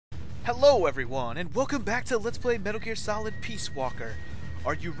Hello everyone, and welcome back to Let's Play Metal Gear Solid Peace Walker.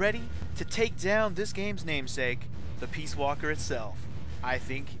 Are you ready to take down this game's namesake, the Peace Walker itself? I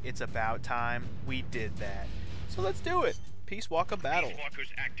think it's about time we did that. So let's do it. Peace Walker battle. Peace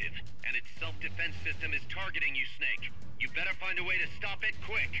Walker's active, and its self-defense system is targeting you, Snake. You better find a way to stop it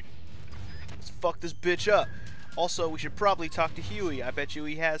quick. Let's fuck this bitch up. Also, we should probably talk to Huey. I bet you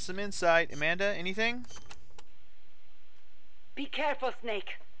he has some insight. Amanda, anything? Be careful,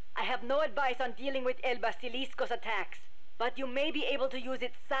 Snake. I have no advice on dealing with El Basilisco's attacks, but you may be able to use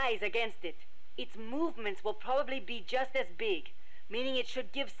its size against it. Its movements will probably be just as big, meaning it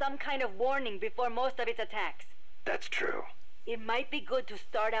should give some kind of warning before most of its attacks. That's true. It might be good to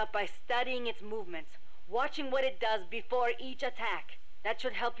start out by studying its movements, watching what it does before each attack. That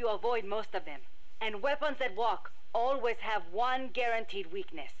should help you avoid most of them. And weapons that walk always have one guaranteed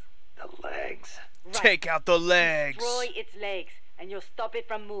weakness. The legs. Right. Take out the legs! Destroy its legs, and you'll stop it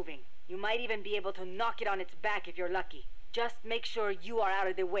from moving. You might even be able to knock it on its back if you're lucky. Just make sure you are out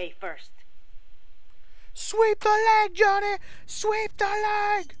of the way first. Sweep the leg, Johnny! Sweep the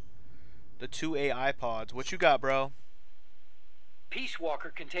leg! The two AI pods. What you got, bro? Peace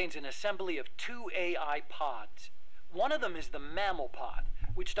Walker contains an assembly of two AI pods. One of them is the mammal pod,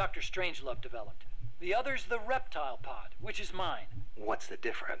 which Dr. Strangelove developed. The other's the reptile pod, which is mine. What's the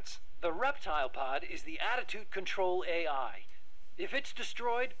difference? The reptile pod is the attitude control AI. If it's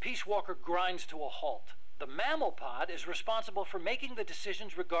destroyed, Peace Walker grinds to a halt. The mammal pod is responsible for making the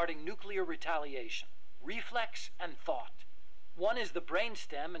decisions regarding nuclear retaliation, reflex, and thought. One is the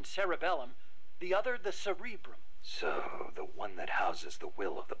brainstem and cerebellum, the other the cerebrum. So, the one that houses the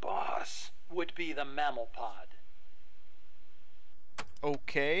will of the boss would be the mammal pod.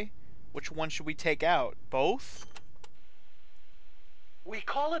 Okay. Which one should we take out? Both? We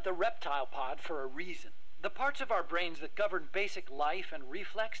call it the reptile pod for a reason. The parts of our brains that govern basic life and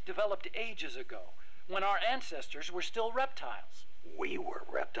reflex developed ages ago, when our ancestors were still reptiles. We were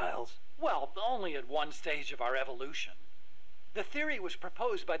reptiles? Well, only at one stage of our evolution. The theory was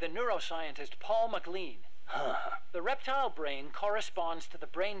proposed by the neuroscientist Paul MacLean. Huh. The reptile brain corresponds to the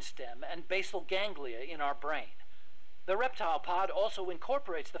brainstem and basal ganglia in our brain. The reptile pod also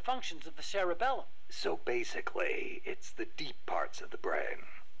incorporates the functions of the cerebellum. So basically, it's the deep parts of the brain.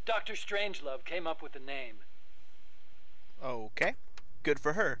 Dr. Strangelove came up with the name. Okay. Good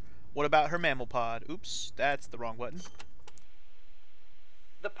for her. What about her mammal pod? Oops, that's the wrong button.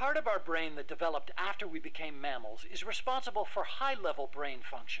 The part of our brain that developed after we became mammals is responsible for high-level brain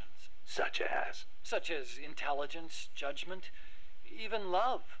functions. Such as? Such as intelligence, judgment, even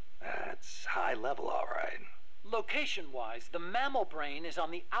love. That's high level, all right. Location-wise, the mammal brain is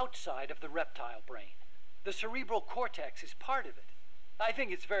on the outside of the reptile brain. The cerebral cortex is part of it. I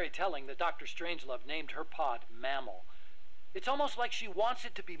think it's very telling that Dr. Strangelove named her pod Mammal. It's almost like she wants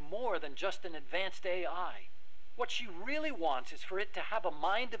it to be more than just an advanced AI. What she really wants is for it to have a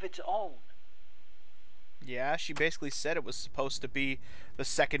mind of its own. Yeah, she basically said it was supposed to be the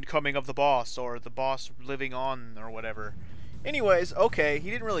second coming of the boss, or the boss living on, or whatever. Anyways, okay,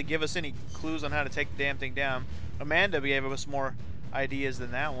 he didn't really give us any clues on how to take the damn thing down. Amanda gave us more ideas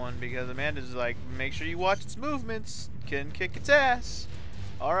than that one, because Amanda's like, make sure you watch its movements, can kick its ass.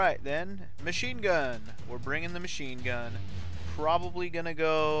 Alright then, machine gun. We're bringing the machine gun. Probably gonna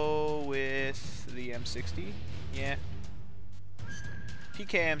go with the M60. Yeah.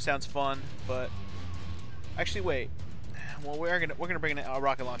 PKM sounds fun, but actually wait. Well, we're gonna bring in a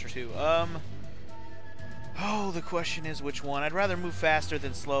rocket launcher too. Oh, the question is which one. I'd rather move faster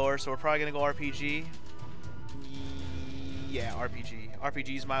than slower, so we're probably gonna go RPG. Yeah, RPG.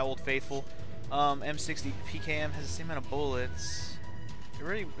 RPG is my old faithful. M60 PKM has the same amount of bullets.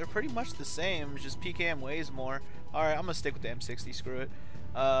 They're pretty much the same, just PKM weighs more. Alright, I'm gonna stick with the M60, screw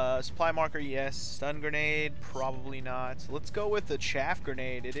it. Supply marker, yes. Stun grenade, probably not. Let's go with the chaff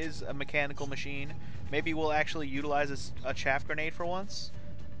grenade. It is a mechanical machine. Maybe we'll actually utilize a chaff grenade for once.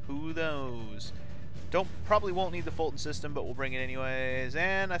 Who knows? Probably won't need the Fulton system, but we'll bring it anyways.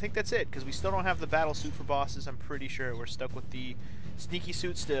 And I think that's it, because we still don't have the battle suit for bosses. I'm pretty sure we're stuck with the sneaky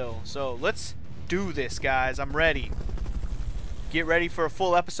suit still. So let's do this, guys. I'm ready. Get ready for a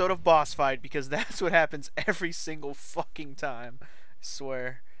full episode of boss fight, because that's what happens every single fucking time. I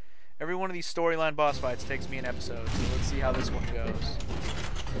swear. Every one of these storyline boss fights takes me an episode, so let's see how this one goes.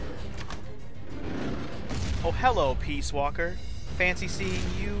 Oh, hello, Peace Walker. Fancy seeing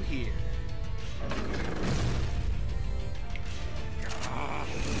you here.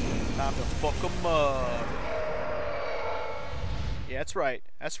 Time to fuck 'em up. Yeah, that's right.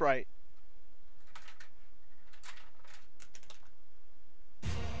 That's right.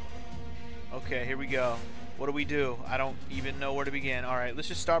 Okay, here we go. What do we do? I don't even know where to begin. Alright, let's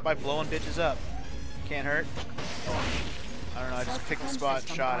just start by blowing bitches up. Can't hurt. I don't know, I just picked the spot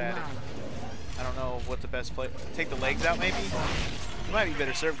and shot at it. I don't know what the best play. Take the legs out, maybe? You might be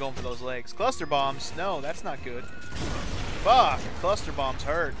better served going for those legs. Cluster bombs. No, that's not good. Fuck! Cluster bombs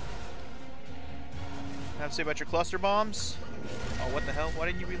hurt. Have to say about your cluster bombs? Oh, what the hell? Why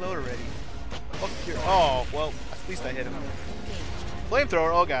didn't you reload already? Fuck your. Oh, well, at least I hit him.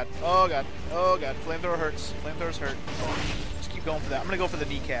 Flamethrower. Oh god. Oh god. Oh god. Flamethrower hurts. Flamethrowers hurt. Just keep going for that. I'm gonna go for the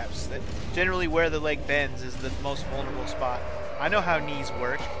kneecaps. That generally where the leg bends is the most vulnerable spot. I know how knees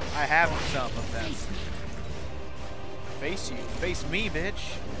work. I have some of them. Face you. Face me,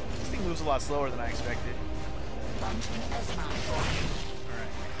 bitch. This thing moves a lot slower than I expected. Alright.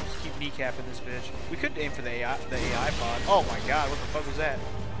 Just keep kneecapping this bitch. We could aim for the AI pod. Oh my god, what the fuck was that?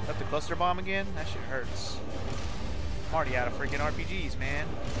 Is that the cluster bomb again? That shit hurts. I'm already out of freaking RPGs, man.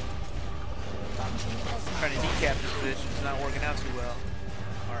 Trying to kneecap this bitch. It's not working out too well.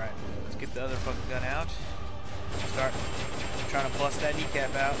 Alright, let's get the other fucking gun out. Start trying to bust that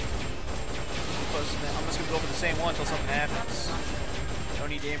kneecap out. I'm just gonna go for the same one until something happens. Don't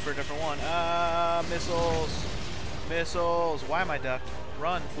need to aim for a different one. Missiles. Missiles. Why am I ducked?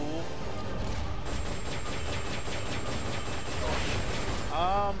 Run, fool.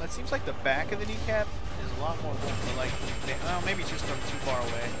 It seems like the back of the kneecap is a lot more vulnerable. Like, well, maybe it's just from too far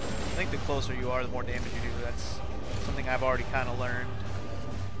away. I think the closer you are, the more damage you do. That's something I've already kind of learned.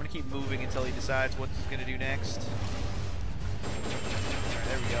 I'm gonna keep moving until he decides what he's gonna do next. Alright,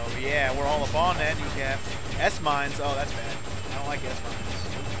 there we go. Yeah, we're all up on that kneecap. S-mines. Oh, that's bad. I don't like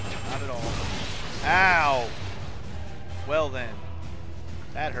S-mines. Not at all. Ow! Well then.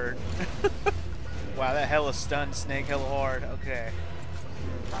 That hurt. Wow, that hella stunned Snake hella hard. Okay.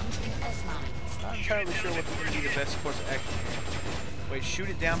 Not entirely sure what's going to be the best course of action here. Wait, shoot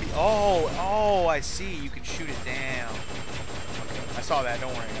it down. Oh, I see. You can shoot it down. Okay. I saw that.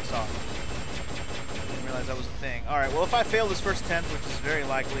 Don't worry. I saw it. Didn't realize that was a thing. Alright, well, if I fail this first attempt, which is very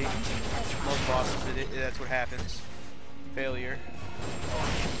likely, most bosses, that's what happens. Failure.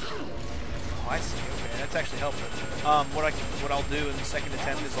 Oh, I see. Okay, that's actually helpful. What I'll do in the second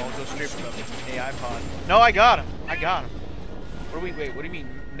attempt is I'll go straight for the AI pod. No, I got him. I got him. Wait, what do you mean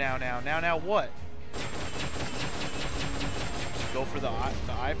now? Now what? Just go for the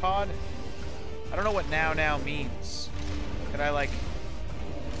iPod? I don't know what now means. Could I like,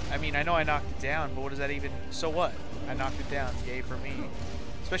 I mean, I know I knocked it down, but what does that even, so what? I knocked it down, yay for me.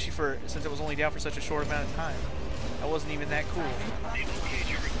 Especially since it was only down for such a short amount of time. That wasn't even that cool.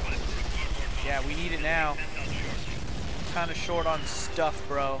 Yeah, we need it now. Kind of short on stuff,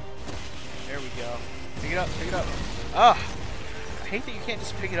 bro. There we go. Pick it up, pick it up. Ah! I hate that you can't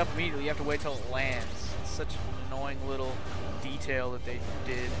just pick it up immediately. You have to wait till it lands. It's such an annoying little detail that they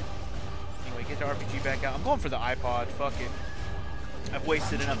did. Anyway, get the RPG back out. I'm going for the iPod. Fuck it. I've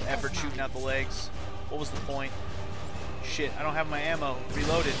wasted enough effort shooting out the legs. What was the point? Shit, I don't have my ammo.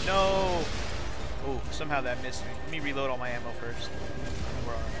 Reloaded. No! Oh, somehow that missed me. Let me reload all my ammo first.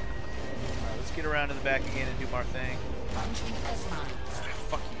 We're alright. Alright, let's get around to the back again and do our thing.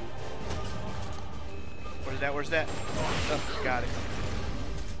 Fuck you. Where's that? Oh, got it.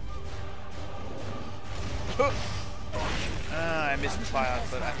 I missed the pod,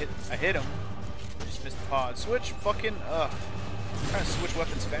 but I hit him. Just missed the pod. Switch fucking, I'm trying to switch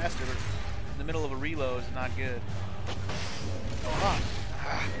weapons faster, but in the middle of a reload is not good. Fuck.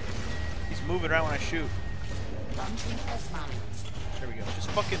 He's moving around when I shoot. There we go. Just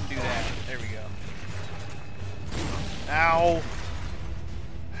fucking do that. There we go. Ow.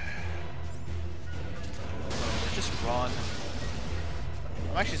 Just run.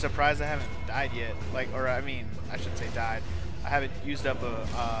 I'm actually surprised I haven't died yet. Like, or I mean, I shouldn't say died. I haven't used up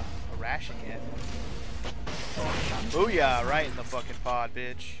a ration yet. Booyah! Right in the fucking pod,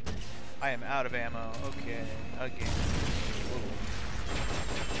 bitch. I am out of ammo. Okay. Again.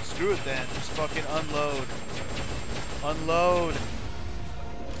 Ooh. Screw it then. Just fucking unload. Unload.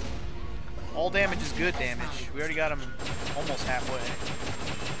 All damage is good damage. We already got him almost halfway.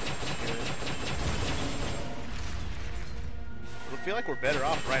 Good. I feel like we're better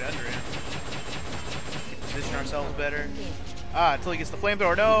off right under him. Position ourselves better. Ah, until he gets the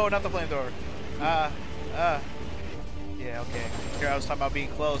flamethrower. No, not the flamethrower. Yeah, okay. Here I was talking about being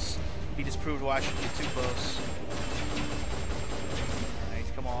close. He just proved why I shouldn't get too close.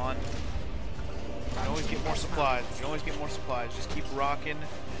 Alright, come on. You can always get more supplies. You can always get more supplies. Just keep rocking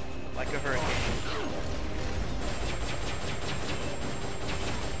like a hurricane.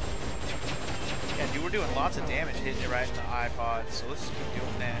 Yeah, dude, we're doing lots of damage hitting it right in the iPod, so let's keep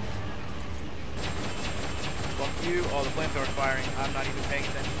doing that. Fuck you. Oh, the flamethrower's firing. I'm not even paying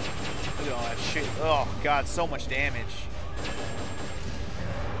attention. Look at all that shit. Oh, God, so much damage.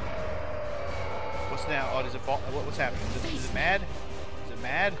 What's now? Oh, does it fall? What's happening? Is it mad? Is it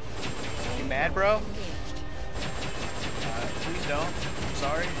mad? You mad, bro? Please don't. I'm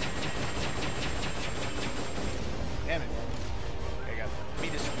sorry. Damn it. Okay, I got it. Let me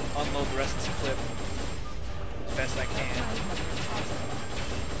just unload the rest of this clip as best I can.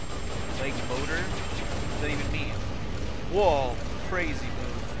 Leg motor? What does that even mean? Whoa, crazy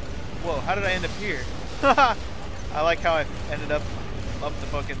move. Whoa, how did I end up here? I like how I ended up the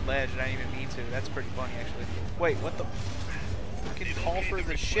fucking ledge and I didn't even mean to. That's pretty funny, actually. Wait, what the? I can call for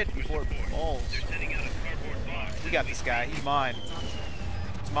the shit before it falls. We got this guy. He's mine.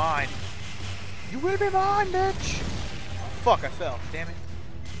 It's mine. You will be mine, bitch. Fuck, I fell. Damn it.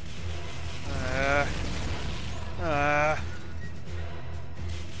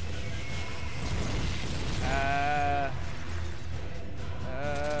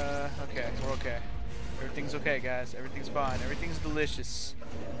 Okay, we're okay. Everything's okay, guys. Everything's fine. Everything's delicious.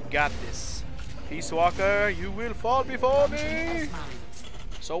 Got this. Peace Walker, you will fall before me.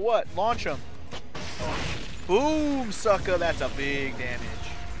 So what? Launch him. Boom, sucker. That's a big damage.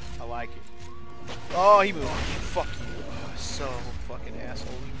 I like it. Oh, he moved. Fuck you. Oh, so fucking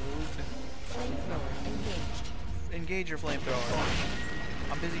asshole. He moved. Engage your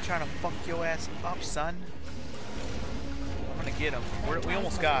flamethrower. I'm busy trying to fuck your ass up, son. I'm gonna get him. We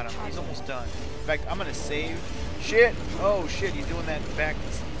almost got him. He's almost done. In fact, I'm gonna save. Shit! Oh shit, he's doing that back.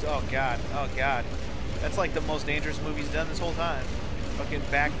 Oh god. Oh god. That's like the most dangerous move he's done this whole time. Fucking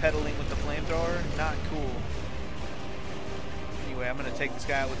backpedaling with the flamethrower. Not cool. Anyway, I'm gonna take this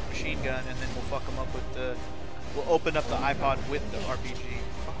guy out with the machine gun and then we'll fuck him up with the. We'll open up the iPod with the RPG.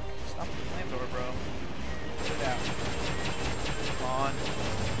 Fuck. Stop the flamethrower, bro. Get it out. Come on.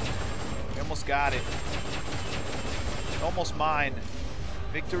 We almost got it. Almost mine.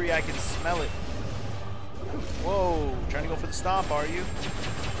 Victory, I can smell it. Whoa, trying to go for the stomp, are you?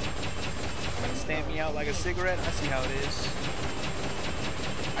 Trying to stamp me out like a cigarette? I see how it is.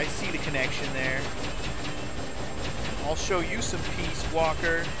 I see the connection there. I'll show you some peace,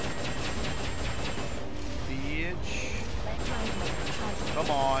 Walker. Bitch.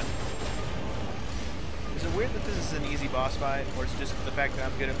 Come on. Is it weird that this is an easy boss fight, or is it just the fact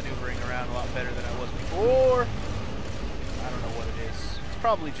that I'm good at maneuvering around a lot better than I was before? I don't know what it is. It's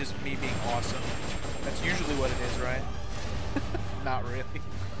probably just me being awesome. That's usually what it is, right? Not really.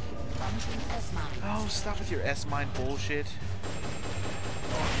 Oh, stop with your S-mine bullshit.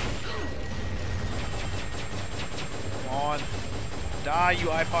 Come on. Die, you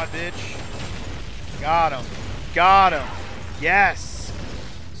iPod bitch. Got him. Got him. Yes.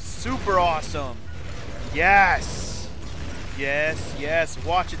 Super awesome. Yes. Yes, yes.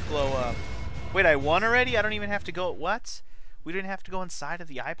 Watch it blow up. Wait, I won already? I don't even have to go... What? We didn't have to go inside of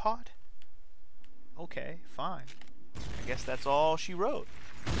the iPod? Okay, fine. I guess that's all she wrote.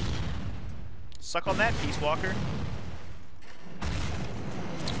 Suck on that, Peace Walker.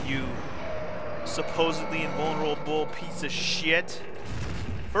 You supposedly invulnerable piece of shit.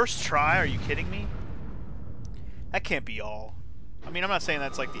 First try? Are you kidding me? That can't be all. I mean, I'm not saying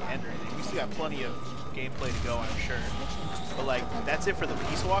that's like the end or anything. We still got plenty of gameplay to go, I'm sure. But like, that's it for the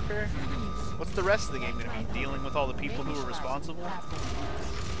Peace Walker? What's the rest of the game going to be? Dealing with all the people who are responsible?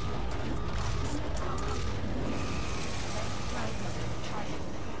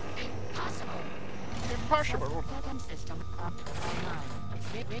 Impossible.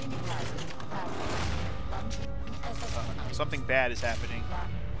 Something bad is happening.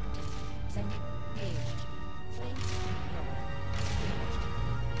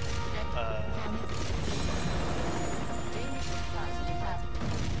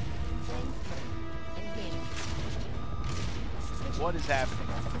 What is happening?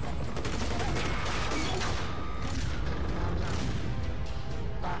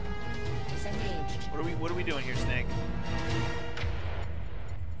 What are we doing here, Snake?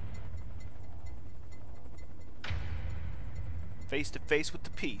 Face to face with the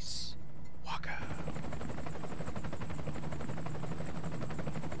Peace Walker.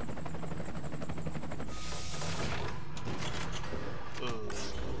 Ugh.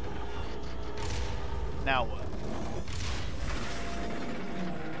 Now what?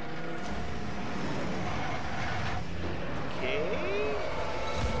 Okay.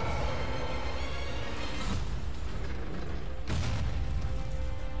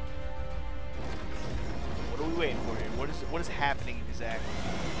 What are we waiting for here? What is happening exactly?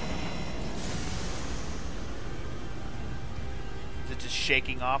 Is it just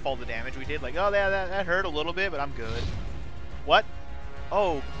shaking off all the damage we did? Like, oh, that hurt a little bit, but I'm good. What?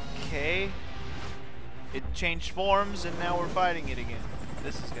 Okay. It changed forms, and now we're fighting it again.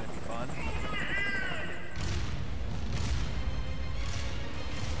 This is gonna be fun.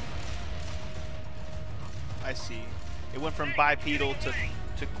 I see. It went from bipedal to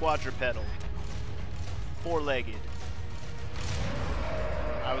quadrupedal. Four-legged.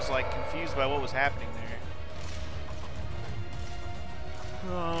 I was like confused by what was happening there.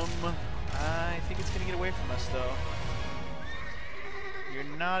 I think it's gonna get away from us though.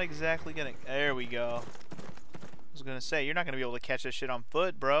 You're not exactly gonna. There we go. I was gonna say, you're not gonna be able to catch that shit on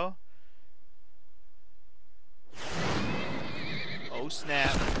foot, bro. Oh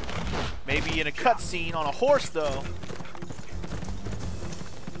snap. Maybe in a cutscene on a horse though.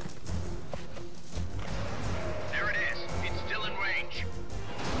 There it is. It's still in range.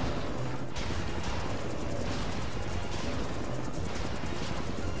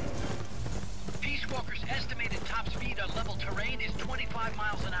 Peace Walker's estimated top speed on level terrain is 25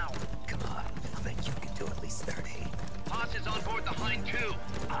 miles an hour. Come on, I bet you can do at least 30. Haas is on board the Hind too.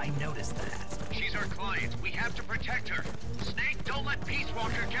 I noticed that. She's our client. We have to protect her. Snake, don't let Peace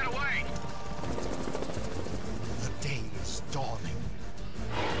Walker get away. The day is dawning.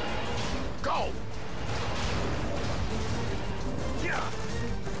 Go! Yeah.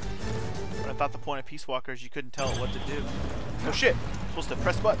 But I thought the point of Peace Walker is you couldn't tell it what to do. Oh shit! I'm supposed to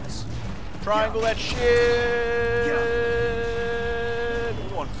press buttons. Triangle that shit! We're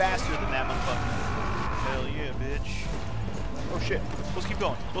going faster than that motherfucker. Hell yeah, bitch. Oh shit. Let's keep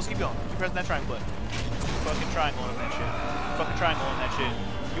going. Let's keep going. Keep pressing that triangle button. Fucking triangle on that shit. Fucking triangle on that shit.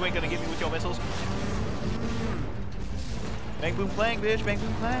 You ain't gonna get me with your missiles. Bang boom clang, bitch. Bang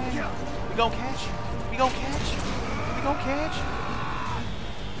boom clang. We gon' catch. We gon' catch. We gon' catch.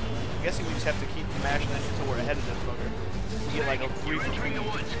 I'm guessing we just have to keep mashing that shit until we're ahead of this fucker. We get like a 3 You're for entering 3. the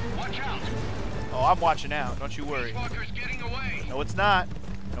woods. Watch out. Oh, I'm watching out. Don't you worry. Peace Walker's getting away. No, it's not.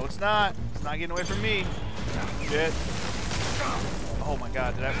 No, it's not. It's not getting away from me. Shit. Oh my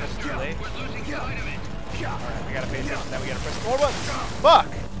god, did I press it too late? We're losing sight of it. Alright, we gotta pay attention. Now we gotta press more buttons. Fuck!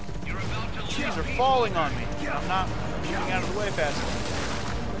 You're about to lose. These are falling on me. I'm not moving out of the way fast enough.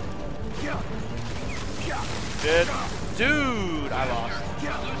 Shit. Dude, I lost.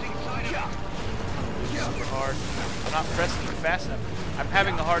 We're losing sight of it. Super hard. I'm not pressing it fast enough. I'm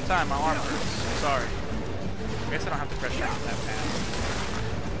having a hard time. My arm hurts. I'm sorry. I guess I don't have to press it that fast.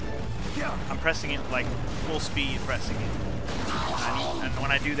 I'm pressing it like full speed pressing it. And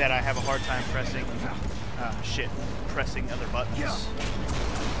when I do that, I have a hard time pressing, pressing other buttons.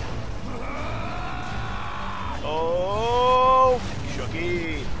 Oh,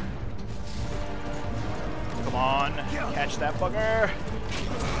 Shooky. Come on, catch that fucker.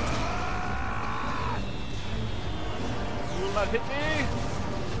 You will not hit me.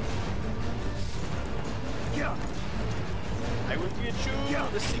 I will get you.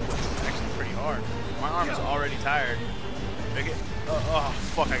 This sequence is actually pretty hard. My arm is already tired. Did I get? Oh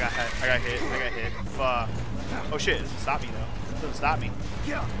fuck! I got hit. I got hit. Fuck. Oh shit! It doesn't stop me though. It doesn't stop me.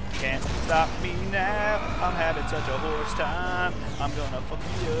 Can't stop me now. I'm having such a horse time. I'm gonna fuck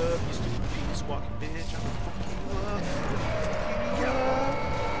you up, you stupid peace walking bitch. I'm gonna fuck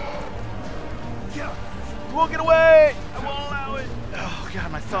you up. You won't get away. I won't allow it. Oh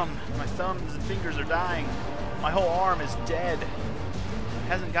god, my thumbs and fingers are dying. My whole arm is dead. It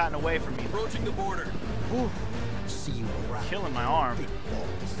hasn't gotten away from me. Approaching the border. Ooh. See you around. Killing my arm.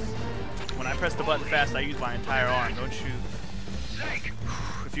 When I press the button fast, I use my entire arm. Don't you?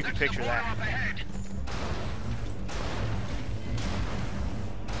 If you can picture that.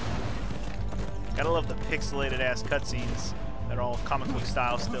 Gotta love the pixelated ass cutscenes that are all comic book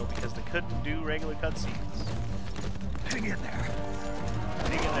style still because they couldn't do regular cutscenes. Hang in there.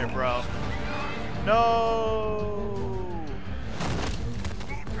 Hang in there, bro. No!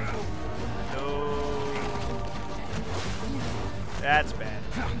 No. That's bad.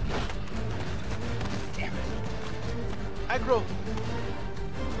 Damn it. Aggro.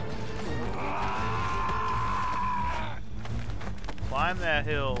 Climb that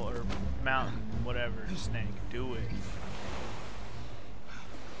hill or mountain, whatever, Snake. Do it.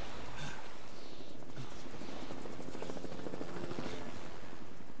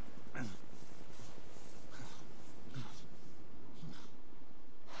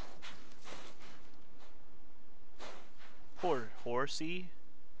 Poor horsey.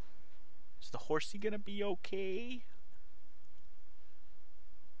 Is the horsey gonna be okay?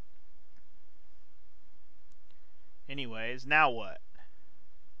 Anyways, now what?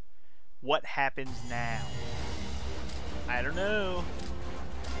 What happens now? I don't know.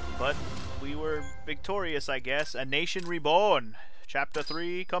 But we were victorious, I guess. A Nation Reborn. Chapter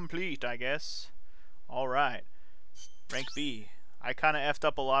 3 complete, I guess. Alright. Rank B. I kind of effed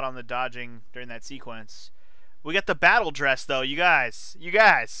up a lot on the dodging during that sequence. We got the battle dress, though, you guys. You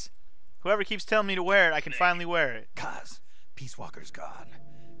guys. Whoever keeps telling me to wear it, I can finally wear it. Kaz, Peace Walker's gone.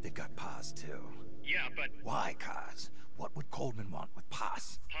 They've got Paz, too. Yeah, but Why, Kaz? What would Coleman want with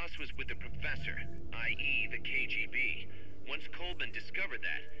Paz? Paz was with the professor, i.e. the KGB. Once Coleman discovered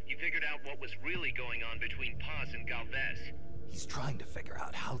that, he figured out what was really going on between Paz and Galvez. He's trying to figure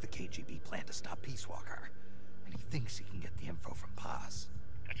out how the KGB plan to stop Peace Walker. And he thinks he can get the info from Paz.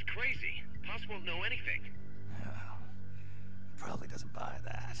 That's crazy. Paz won't know anything. Well, he probably doesn't buy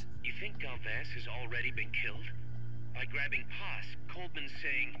that. You think Galvez has already been killed? By grabbing Paz, Coleman's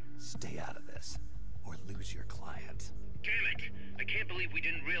saying, Stay out of this, or lose your client. damn it! I can't believe we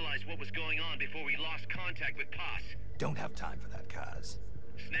didn't realize what was going on before we lost contact with Paz. Don't have time for that, Kaz.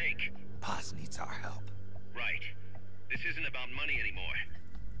 Snake. Paz needs our help. Right. This isn't about money anymore.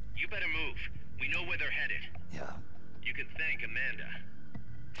 You better move. We know where they're headed. Yeah. You can thank Amanda.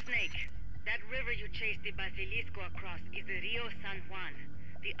 Snake, that river you chased the Basilisco across is the Rio San Juan.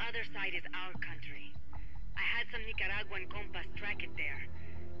 The other side is our country. I had some Nicaraguan compas track it there.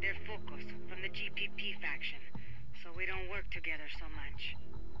 They're focus from the GPP faction, so we don't work together so much.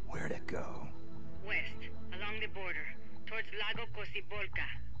 Where'd it go? West, along the border, towards Lago Cocibolca.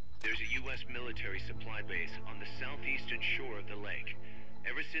 There's a U.S. military supply base on the southeastern shore of the lake.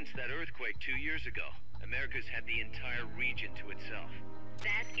 Ever since that earthquake 2 years ago, America's had the entire region to itself.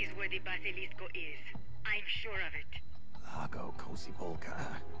 That is where the Basilisco is. I'm sure of it. Lago Cocibolca.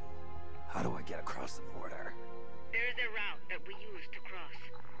 How do I get across the border? There's a route that we use to cross.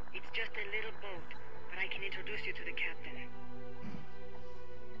 It's just a little boat, but I can introduce you to the captain.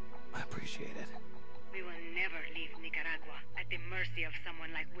 I appreciate it. We will never leave Nicaragua at the mercy of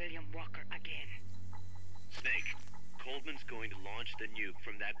someone like William Walker again. Snake, Coleman's going to launch the nuke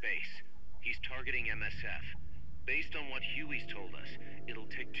from that base. He's targeting MSF. Based on what Huey's told us,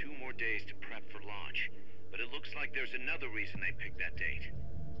 it'll take 2 more days to prep for launch. But it looks like there's another reason they picked that date.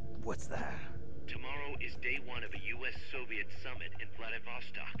 What's that? Tomorrow is day 1 of a U.S.-Soviet summit in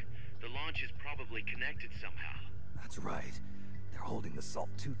Vladivostok. The launch is probably connected somehow. That's right. They're holding the SALT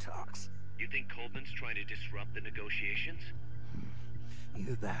II talks. You think Coleman's trying to disrupt the negotiations?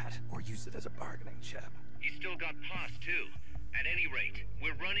 Either that, or use it as a bargaining chip. He's still got Paz, too. At any rate,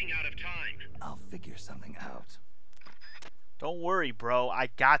 we're running out of time. I'll figure something out. Don't worry, bro. I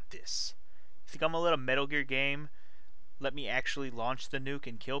got this. You think I'm gonna let a Metal Gear game let me actually launch the nuke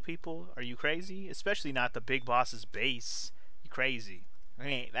and kill people? Are you crazy? Especially not the big boss's base. You crazy. That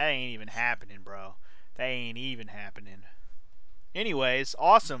ain't even happening, bro. That ain't even happening. Anyways,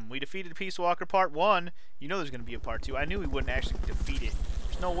 awesome. We defeated Peace Walker Part 1. You know there's going to be a Part 2. I knew we wouldn't actually defeat it.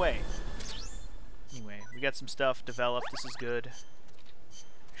 There's no way. Anyway, we got some stuff developed. This is good.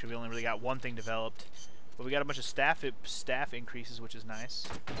 Actually, we only really got one thing developed. But we got a bunch of staff increases, which is nice.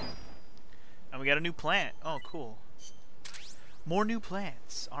 And we got a new plant. Oh, cool. More new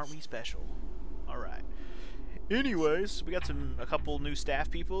plants. Aren't we special? Alright. Anyways, we got a couple new staff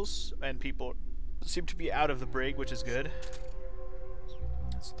peoples. And people seem to be out of the brig, which is good.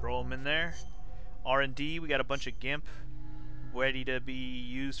 Let's throw them in there. R&D, we got a bunch of GIMP ready to be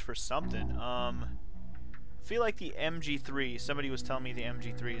used for something. I feel like the MG3, somebody was telling me the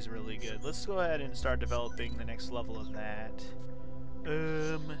MG3 is really good. Let's go ahead and start developing the next level of that.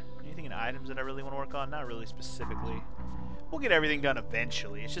 Anything in items that I really want to work on? Not really specifically. We'll get everything done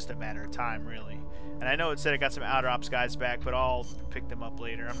eventually. It's just a matter of time, really. And I know it said I got some Outer Ops guys back, but I'll pick them up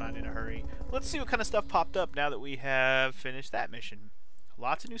later. I'm not in a hurry. Let's see what kind of stuff popped up now that we have finished that mission.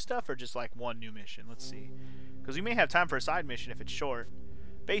 Lots of new stuff or just like one new mission? Let's see. Because we may have time for a side mission if it's short.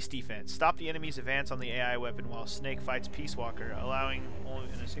 Base defense. Stop the enemy's advance on the AI weapon while Snake fights Peace Walker, allowing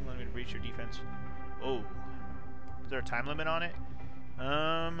only in a single enemy to breach your defense. Oh. Is there a time limit on it?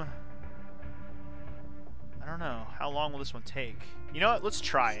 I don't know. How long will this one take? You know what? Let's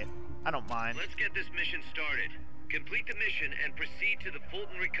try it. I don't mind. Let's get this mission started. Complete the mission and proceed to the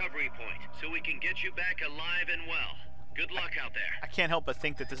Fulton recovery point so we can get you back alive and well. Good luck out there. I can't help but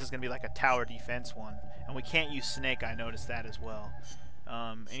think that this is going to be like a tower defense one. And we can't use Snake, I noticed that as well.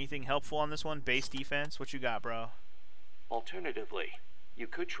 Anything helpful on this one? Base defense? What you got, bro? Alternatively, you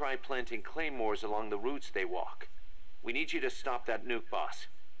could try planting claymores along the routes they walk. We need you to stop that nuke boss.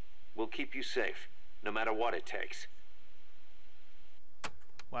 We'll keep you safe, no matter what it takes.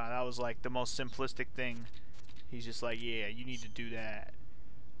 Wow, that was like the most simplistic thing. He's just like, yeah, you need to do that.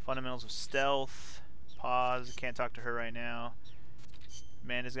 Fundamentals of stealth. Pause. Can't talk to her right now.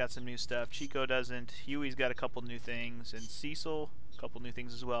 Amanda's got some new stuff. Chico doesn't. Huey's got a couple new things. And Cecil, a couple new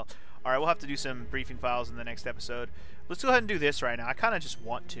things as well. Alright, we'll have to do some briefing files in the next episode. Let's go ahead and do this right now. I kind of just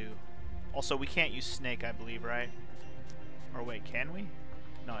want to. Also, we can't use Snake, I believe, right? Or wait, can we?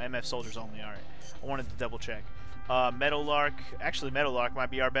 No, MF soldiers only. Alright. I wanted to double check. Meadowlark. Actually, Meadowlark might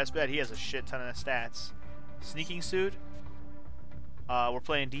be our best bet. He has a shit ton of stats. Sneaking suit. We're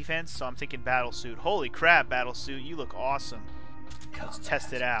playing defense, so I'm thinking battle suit. Holy crap, battle suit. You look awesome. Let's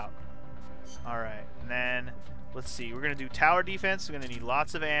test it out. Alright. And then, let's see. We're going to do tower defense. We're going to need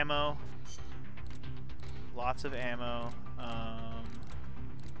lots of ammo. Lots of ammo.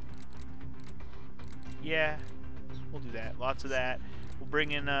 Yeah. We'll do that. Lots of that. We'll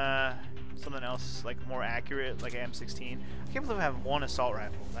bring in something else, like more accurate, like an M16. I can't believe I have one assault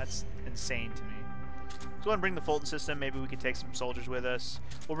rifle. That's insane to me. Let's go ahead and bring the Fulton system. Maybe we can take some soldiers with us.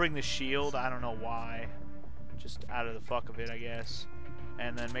 We'll bring the shield. I don't know why. Just out of the fuck of it, I guess.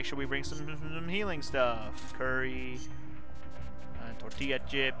 And then make sure we bring some healing stuff. Curry, tortilla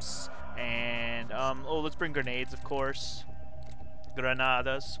chips, and oh, let's bring grenades, of course.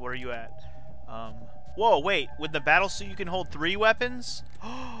 Granadas. Where are you at? Whoa, wait. With the battle suit, you can hold 3 weapons?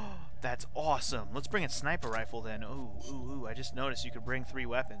 That's awesome. Let's bring a sniper rifle then. Ooh, I just noticed you could bring 3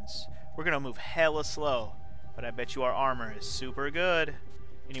 weapons. We're going to move hella slow, but I bet you our armor is super good.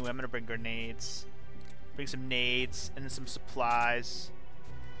 Anyway, I'm going to bring grenades. Bring some nades and then some supplies.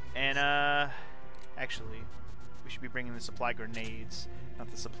 And, actually, we should be bringing the supply grenades, not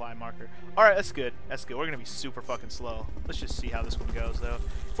the supply marker. Alright, that's good. That's good. We're going to be super fucking slow. Let's just see how this one goes, though.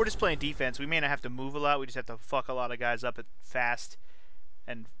 If we're just playing defense, we may not have to move a lot. We just have to fuck a lot of guys up at fast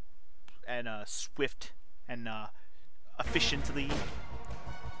and swift and efficiently.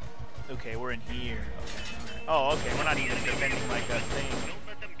 Okay, we're in here. Okay. Oh, okay. We're not even defending like a thing.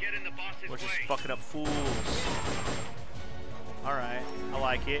 We're just fucking up fools. Alright, I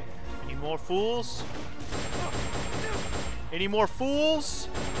like it. Any more fools? Any more fools?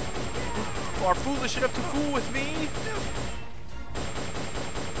 Who are foolish enough to fool with me?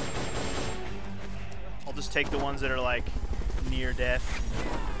 I'll just take the ones that are like near death.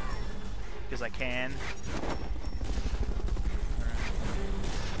 Because I can.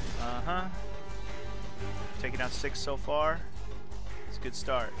 Uh-huh. Taking out 6 so far. It's a good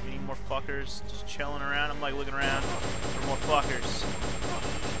start. Any more fuckers just chilling around? I'm like looking around for more fuckers.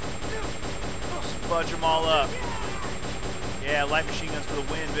 Just budge them all up. Yeah, light machine guns for the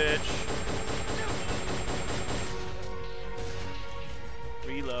win, bitch.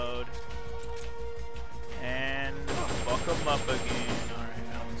 Reload. And fuck them up again.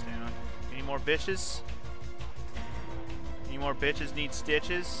 Alright, that one's down. Any more bitches? Any more bitches need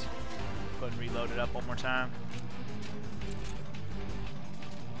stitches? Go ahead and reload it up one more time.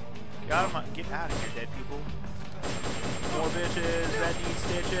 Get out of here, dead people. More bitches that need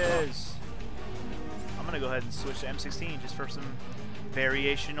stitches. I'm gonna go ahead and switch to M16 just for some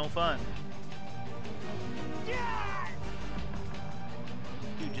variational fun.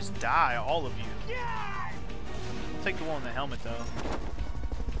 Dude, just die, all of you. I'll take the one in the helmet, though.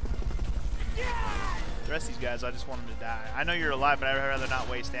 The rest of these guys, I just want them to die. I know you're alive, but I'd rather not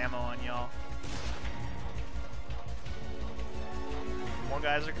waste ammo on y'all. More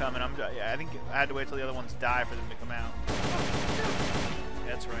guys are coming. I think I had to wait till the other ones die for them to come out.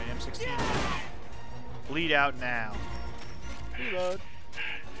 That's right, M16. Bleed out now. Reload.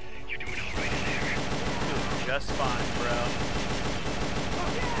 You're doing all right in there. Doing just fine, bro.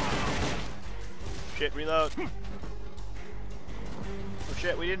 Shit, reload. Oh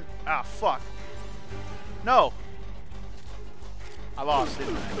shit, we didn't. Ah, fuck. No. I lost,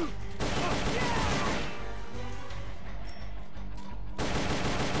 didn't I?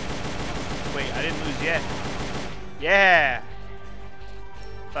 Wait, I didn't lose yet. Yeah.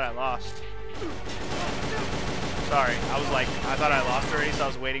 Thought I lost. Sorry, I thought I lost already, so I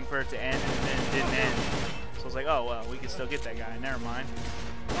was waiting for it to end, and then it didn't end. So I was like, oh, well, we can still get that guy. Never mind.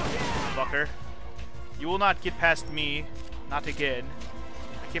 Fucker. You will not get past me. Not again.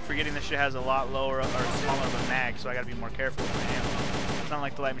 I keep forgetting this shit has a lot lower or smaller of a mag, so I gotta be more careful with my ammo. It's not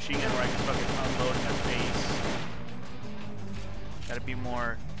like the light machine gun where I can fucking unload in their face. Gotta be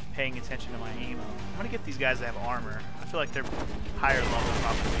more paying attention to my ammo. I'm gonna get these guys that have armor. I feel like they're higher level,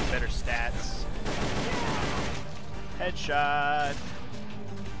 probably better stats. Headshot.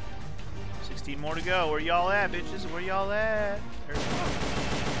 16 more to go. Where y'all at, bitches? Where y'all at?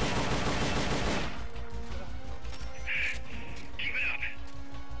 Keep it up.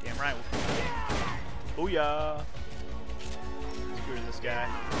 Damn right. We'll keep it up. Booyah. Screw this guy.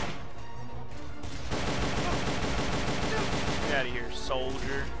 Get out of here,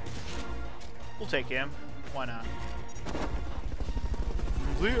 soldier. We'll take him. Why not?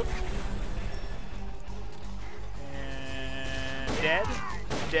 And dead.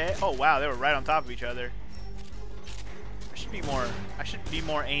 Dead. Oh wow, they were right on top of each other. I should be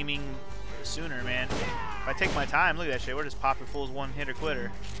more aiming sooner, man. If I take my time, look at that shit. We're just popping fools one hit or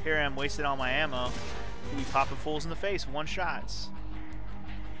quitter. Here I am wasting all my ammo. We popping fools in the face, one shots.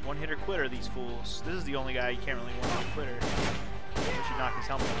 One hit or quitter, these fools. This is the only guy you can't really one hit quitter. Unless you knock his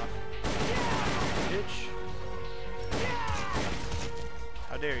helmet off. Bitch.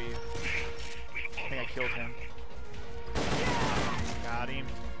 How dare you? I think I killed him. Got him.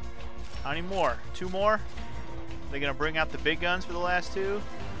 How many more? 2 more? Are they gonna bring out the big guns for the last 2?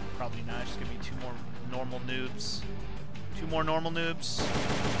 Probably not. It's just gonna be 2 more normal noobs. 2 more normal noobs.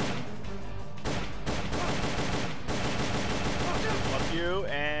 Fuck you,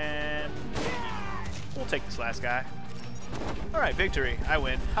 and we'll take this last guy. Alright, victory. I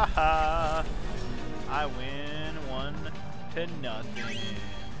win. Haha. I win 1-0.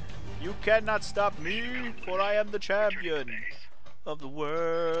 You cannot stop me, for I am the champion of the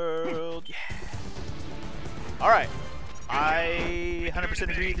world. Yeah. Alright. I 100%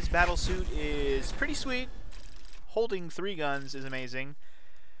 agree this battle suit is pretty sweet. Holding 3 guns is amazing.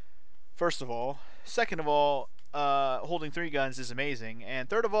 First of all. Second of all, holding 3 guns is amazing. And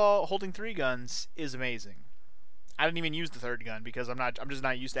third of all, holding 3 guns is amazing. I didn't even use the 3rd gun because I'm just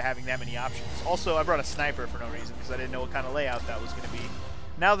not used to having that many options. Also, I brought a sniper for no reason because I didn't know what kind of layout that was going to be.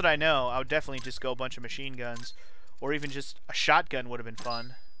 Now that I know, I would definitely just go a bunch of machine guns, or even just a shotgun would have been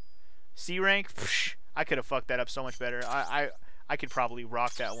fun. C rank, psh, I could have fucked that up so much better. I could probably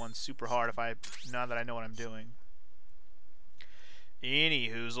rock that one super hard now that I know what I'm doing.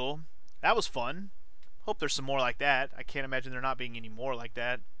 Anyhoozle, that was fun. Hope there's some more like that. I can't imagine there not being any more like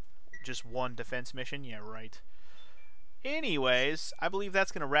that. Just one defense mission? Yeah, right. Anyways, I believe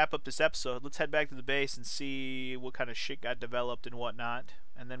that's going to wrap up this episode. Let's head back to the base and see what kind of shit got developed and whatnot.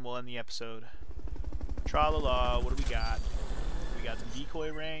 And then we'll end the episode. Tra-la-la, what do we got? We got some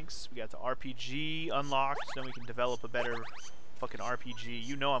decoy ranks. We got the RPG unlocked. So then we can develop a better fucking RPG.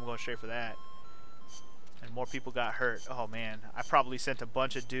 You know I'm going straight for that. And more people got hurt. Oh, man. I probably sent a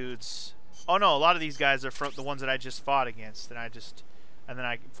bunch of dudes. Oh, no. A lot of these guys are from the ones that I just fought against. And then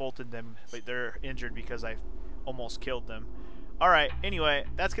I faulted them. But they're injured because I almost killed them. Alright, anyway,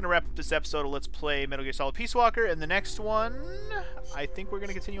 that's going to wrap up this episode of Let's Play Metal Gear Solid Peace Walker. And the next one, I think we're going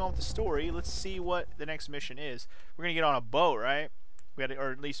to continue on with the story. Let's see what the next mission is. We're going to get on a boat, right?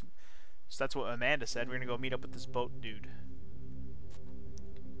 Or at least, so that's what Amanda said. We're going to go meet up with this boat dude.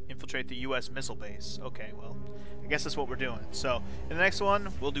 Infiltrate the U.S. missile base. Okay, well, I guess that's what we're doing. So, in the next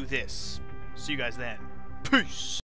one, we'll do this. See you guys then. Peace!